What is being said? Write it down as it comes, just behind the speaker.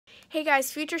Hey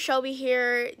guys, Future Shelby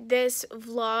here. This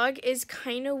vlog is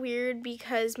kind of weird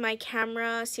because my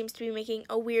camera seems to be making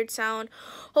a weird sound.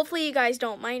 Hopefully you guys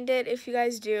don't mind it. If you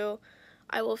guys do,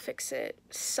 I will fix it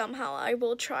somehow. I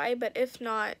will try, but if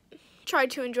not, try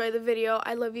to enjoy the video.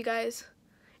 I love you guys.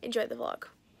 Enjoy the vlog.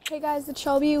 Hey guys, it's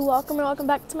Shelby. Welcome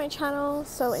back to my channel.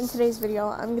 So in today's video,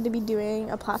 I'm going to be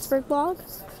doing a Plattsburgh vlog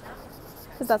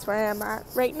because that's where I am at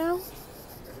right now.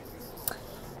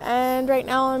 And right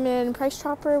now I'm in Price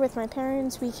Chopper with my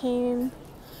parents. We came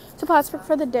to Plattsburgh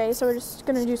for the day, so we're just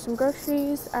gonna do some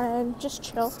groceries and just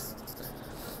chill.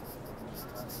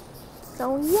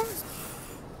 So yeah,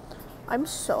 I'm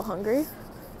so hungry.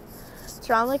 It's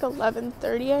around like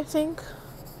 11:30, I think.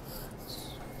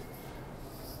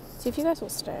 See if you guys will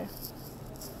stay.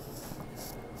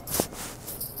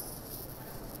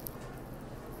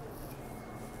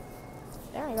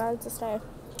 There I got it to stay.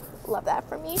 Love that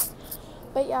for me.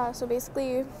 But yeah, so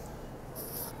basically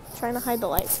trying to hide the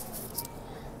light.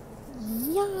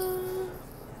 Yeah,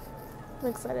 I'm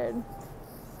excited.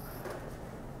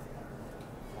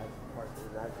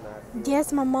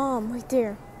 Yes, my mom right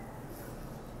there.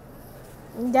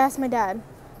 That's my dad.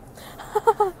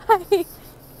 I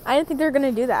didn't think they were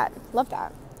gonna do that. Love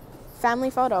that. Family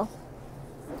photo.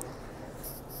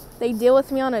 They deal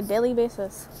with me on a daily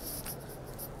basis.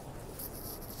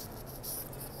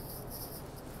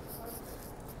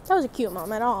 That was a cute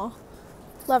moment, all.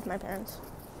 Loved my parents.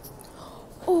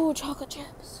 Oh, chocolate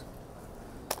chips.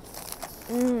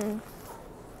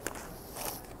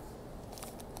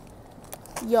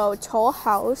 Yo, Toll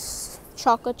House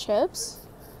chocolate chips.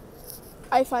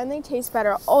 I find they taste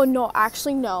better. Oh, no,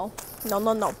 actually, no.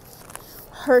 No.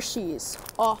 Hershey's.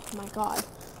 Oh, my God.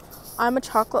 I'm a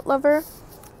chocolate lover.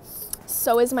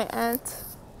 So is my aunt.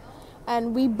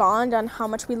 And we bond on how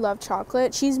much we love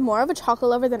chocolate. She's more of a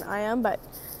chocolate lover than I am, but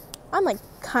I'm like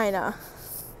kind of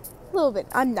a little bit.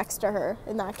 I'm next to her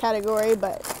in that category,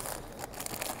 but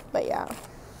yeah.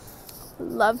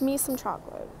 Love me some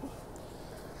chocolate.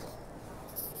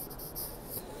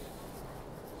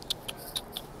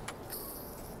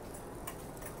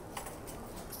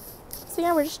 So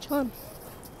yeah, we're just chilling.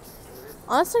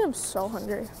 Honestly, I'm so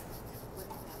hungry.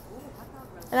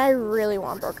 And I really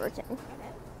want Burger King.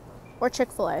 Or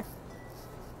Chick-fil-A.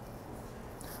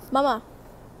 Mama.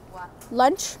 What?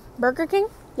 Lunch? Burger King?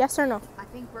 Yes or no? I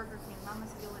think Burger King. Mama's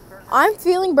feeling Burger King. I'm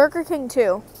feeling Burger King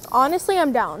too. Honestly,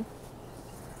 I'm down.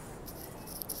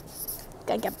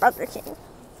 Gotta get Burger King.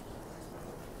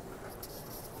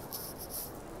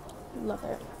 Love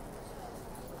it.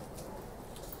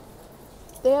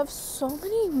 They have so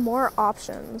many more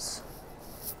options.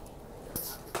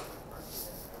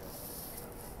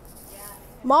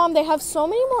 Mom, they have so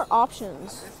many more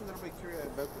options.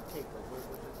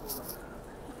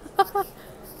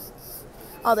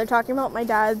 Oh, they're talking about my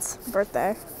dad's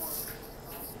birthday.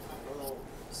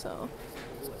 So.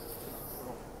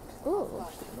 Ooh.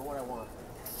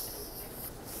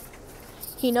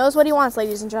 He knows what he wants,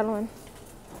 ladies and gentlemen.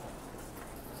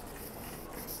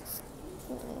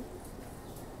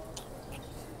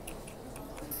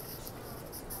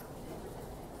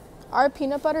 Our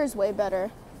peanut butter is way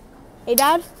better. Hey,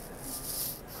 Dad?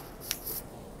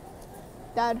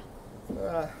 Dad,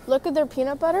 look at their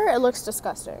peanut butter. It looks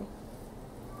disgusting.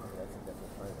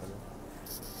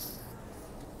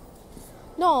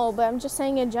 No, but I'm just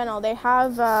saying in general. They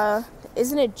have,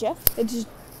 isn't it Jif? It's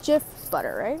Jif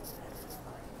butter, right?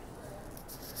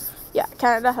 Yeah,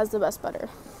 Canada has the best butter.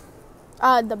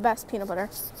 The best peanut butter.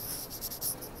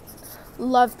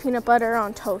 Love peanut butter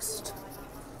on toast.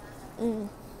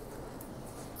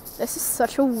 This is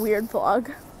such a weird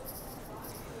vlog.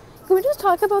 Can we just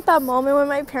talk about that moment when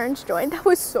my parents joined? That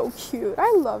was so cute.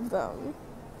 I love them.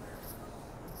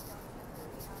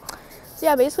 So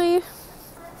yeah, basically,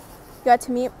 got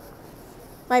to meet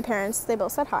my parents. They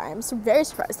both said hi. I'm so very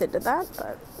surprised they did that,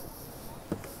 but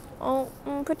I'll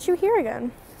put you here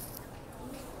again.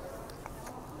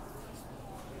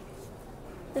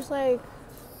 There's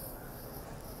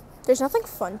nothing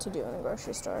fun to do in a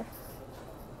grocery store.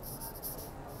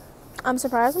 I'm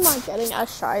surprised I'm not getting as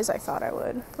shy as I thought I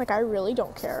would. Like, I really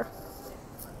don't care.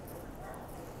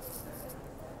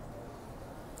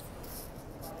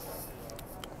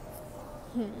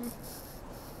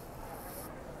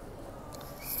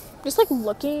 Just like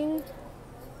looking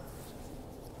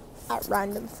at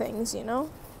random things, you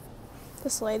know?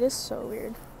 This light is so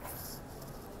weird.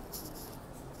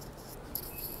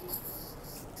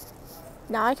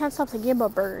 Now I can't stop thinking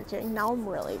about Burger King. Now I'm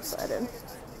really excited.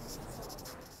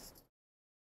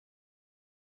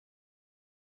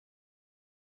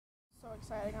 So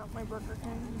excited. I got my Burger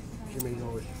King.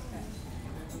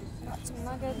 Got some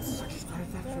nuggets. I just got a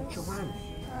text from Joanne.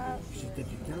 She said, did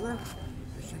you kill her?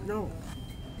 I said, no.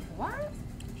 What?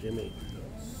 Jimmy.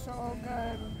 So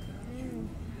good.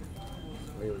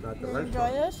 He was at the You restaurant.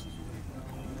 enjoy this?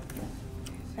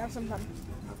 Have some fun.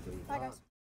 After he Bye, got- guys.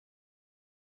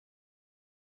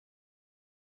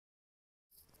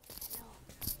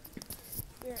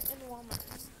 We're in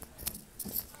Walmart.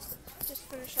 Just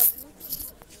finished up.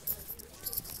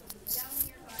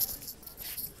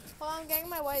 Hold on, I'm getting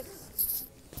my wipe.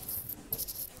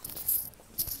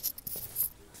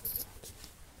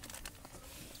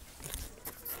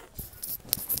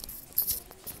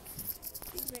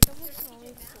 These makeup looks are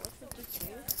only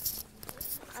 $4.52.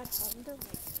 At home, they're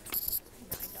like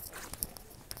 $9.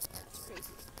 That's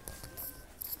crazy.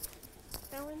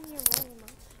 Now in your room.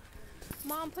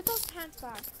 Mom, put those pants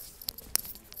back.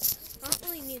 I don't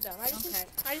really need them. I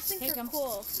just think Take they're 'em.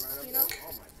 cool. You know?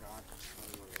 Oh my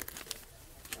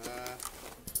god.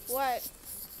 What?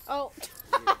 Oh.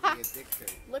 The addiction.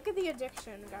 Look at the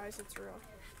addiction, guys. It's real.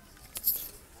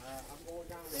 I'm going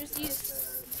down There's to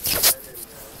these.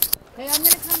 Hey, I'm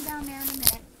gonna come down there in a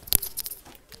minute.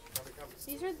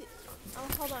 These are the. Oh,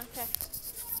 hold on. Okay.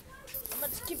 I'm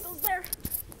gonna just keep those there.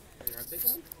 You're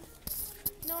taking them?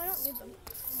 No, I don't need them.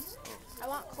 I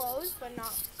want clothes, but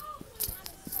not.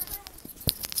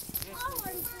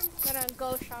 I'm gonna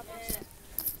go shopping.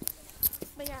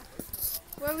 But yeah.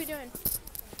 What are we doing?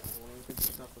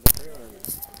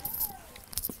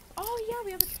 Oh, yeah,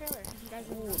 we have a trailer. You guys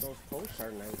Oh, those posts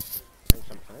are nice. And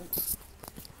some plants.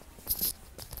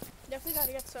 definitely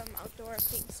gotta get some outdoor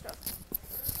pink stuff.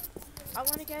 I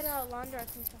wanna get a lawn dart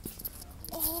and stuff.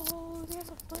 Oh, they have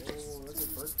a bunch of Oh, look stuff.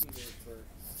 at bird feeders for.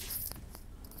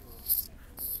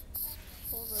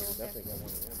 Clover You will get definitely get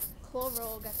one of them. Clover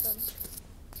will get them.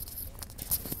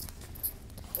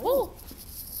 Oh!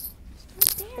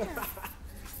 It's right there.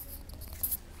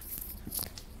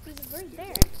 There's a bird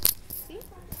there. See?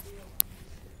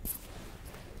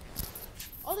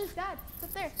 Oh, there's Dad. It's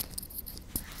up there.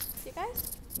 See you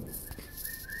guys?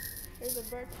 There's a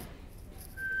bird.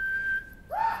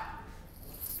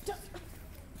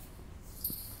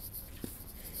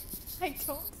 I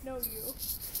don't know you.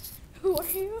 Who are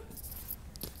you?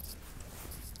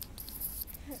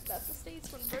 That's the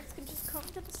States when birds can just come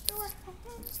to the store.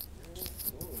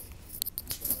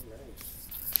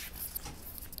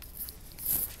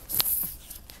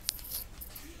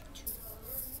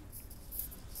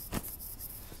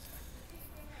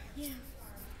 Yeah,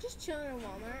 just chilling in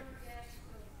Walmart.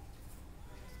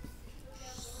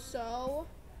 So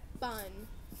fun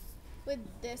with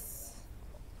this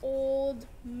old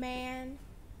man.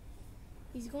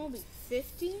 He's gonna be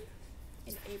 50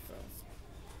 in April.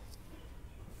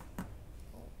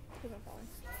 Keep on falling.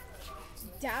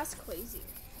 That's crazy.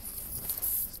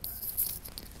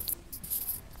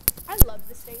 I love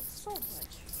the States so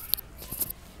much.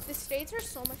 The States are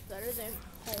so much better than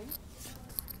home.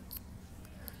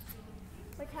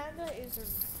 Like Canada is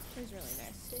really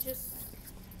nice. It's just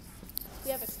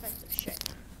we have expensive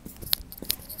shit.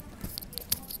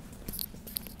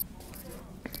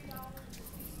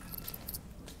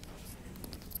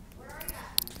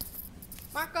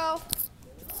 Marco.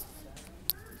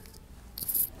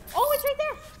 Oh, it's right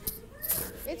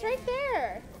there. It's right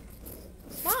there.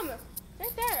 Mom,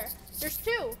 right there. There's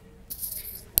two.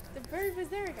 The bird was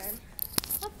there again.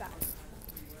 Love that.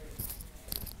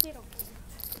 They don't.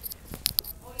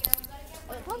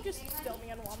 I'm just filming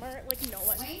in Walmart, like no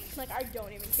one. Like I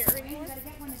don't even care anymore. You gotta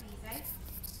get one of these, eh?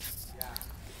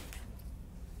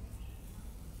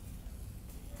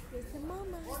 Here's the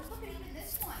mama. Or look at even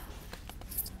this one.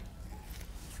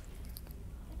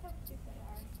 Look how cute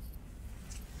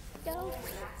they are. Go.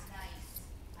 That's nice.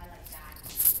 I like that.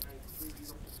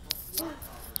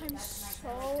 I'm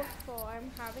so full.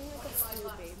 I'm having like a flu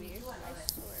baby. I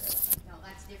swear. No,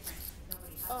 that's different.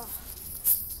 Nobody has Oh,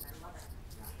 I love it.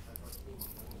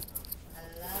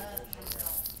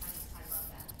 I love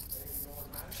that.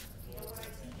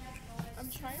 I'm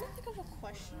trying to think of a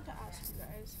question to ask you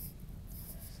guys.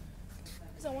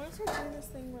 Because I want to start doing this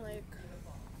thing where like,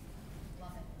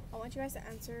 I want you guys to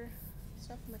answer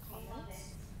stuff in the comments.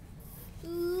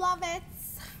 Love it.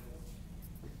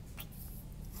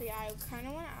 So yeah, I kind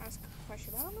of want to ask a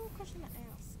question, but I don't know what question to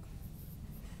ask.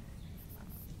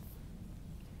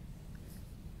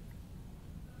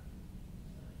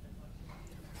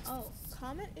 Oh,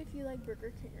 comment if you like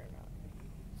Burger King or not.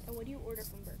 And what do you order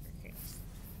from Burger King?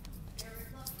 There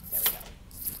we go.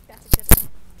 That's a good one.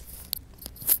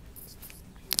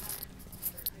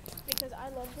 Because I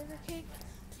love Burger King,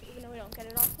 even though we don't get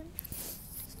it often.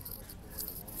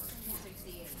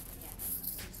 268. Yeah,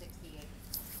 268.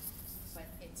 But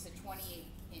it's a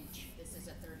 28-inch.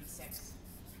 36.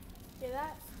 Hear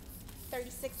that?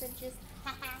 36 inches.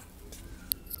 I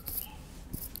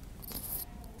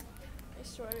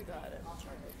swear to God.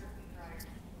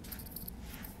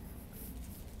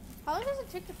 How long does it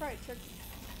take to fry a turkey?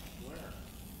 Where?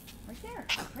 Right there.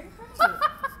 Right in front of you.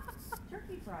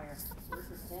 Turkey fryer. Where's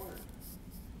the corn?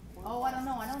 Oh, I don't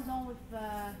know. I don't know if,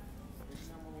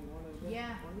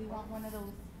 yeah, we want one of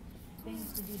those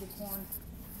things to do the corn.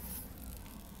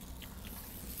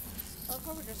 I'll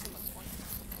cover just so much corn.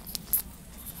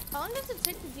 How long does it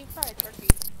take to deep fry a turkey?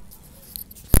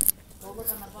 Go look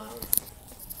on the box.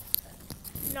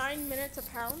 9 minutes a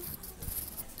pound.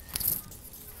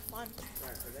 Come on.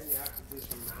 Right, so then you have to do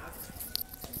some math.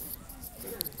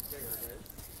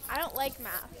 I don't like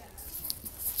math.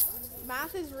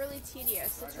 Math is really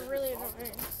tedious. It's really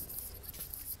annoying.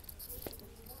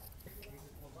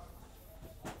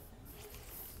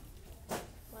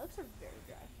 My lips are very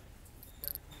dry.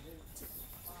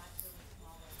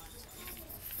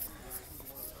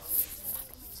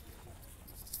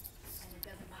 And it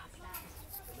doesn't make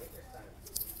sense.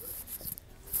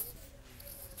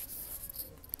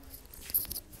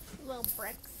 Little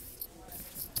bricks.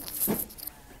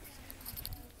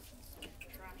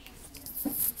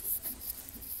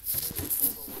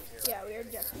 Yeah, we are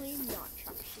definitely not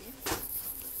trashy.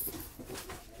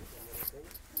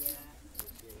 Yeah.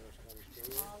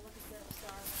 Oh, look at that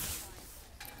star.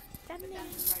 That But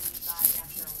that's driving me by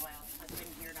after a while. I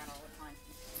couldn't hear that all the time.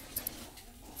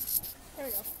 There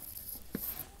we go.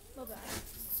 Well done.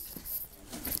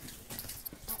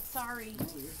 Oh, sorry. Oh,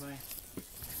 you're fine.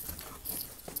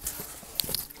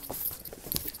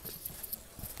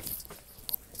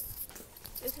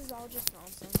 This is all just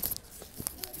nonsense.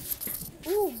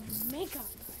 Ooh, makeup.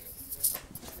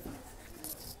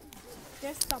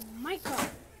 There's the makeup.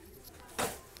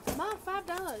 Mom,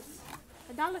 $5.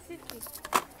 $1.50.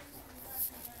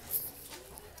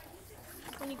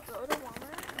 When you go to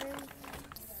Walmart and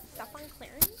stuff on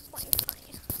clearance, like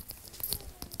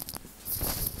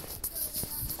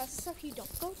that's stuff you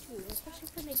don't go to, especially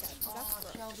for makeup. Oh, That's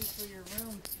gross. Shelby, for your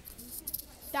room.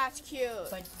 That's cute.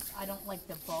 But I don't like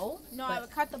the bow. No, I would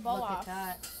cut the bow look off. Look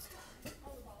at that.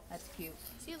 That's cute.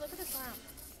 See, look at this lamp.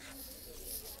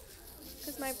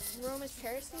 Because my room is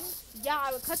terracing. Yeah,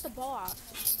 I would cut the bow off.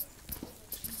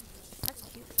 That's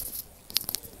cute.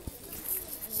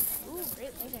 Ooh,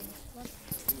 great lighting.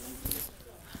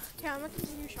 Okay, I'm going to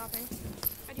continue shopping.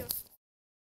 Adios.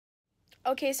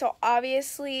 Okay, so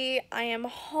obviously I am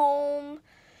home.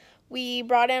 We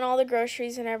brought in all the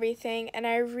groceries and everything, and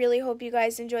I really hope you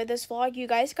guys enjoyed this vlog. You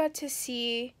guys got to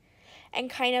see and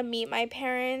kind of meet my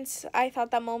parents. I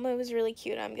thought that moment was really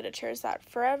cute. I'm going to cherish that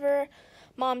forever.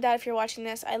 Mom, Dad, if you're watching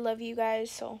this, I love you guys.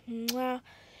 So, mwah.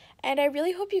 And I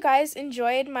really hope you guys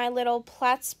enjoyed my little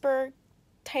Plattsburgh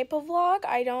type of vlog.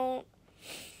 I don't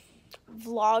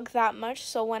vlog that much,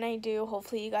 so when I do,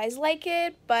 hopefully you guys like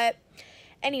it. But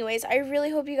anyways, I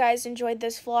really hope you guys enjoyed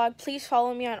this vlog. Please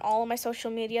follow me on all of my social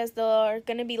medias. They're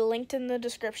going to be linked in the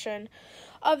description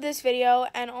of this video.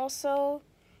 And also,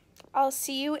 I'll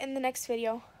see you in the next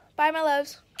video. Bye, my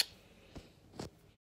loves.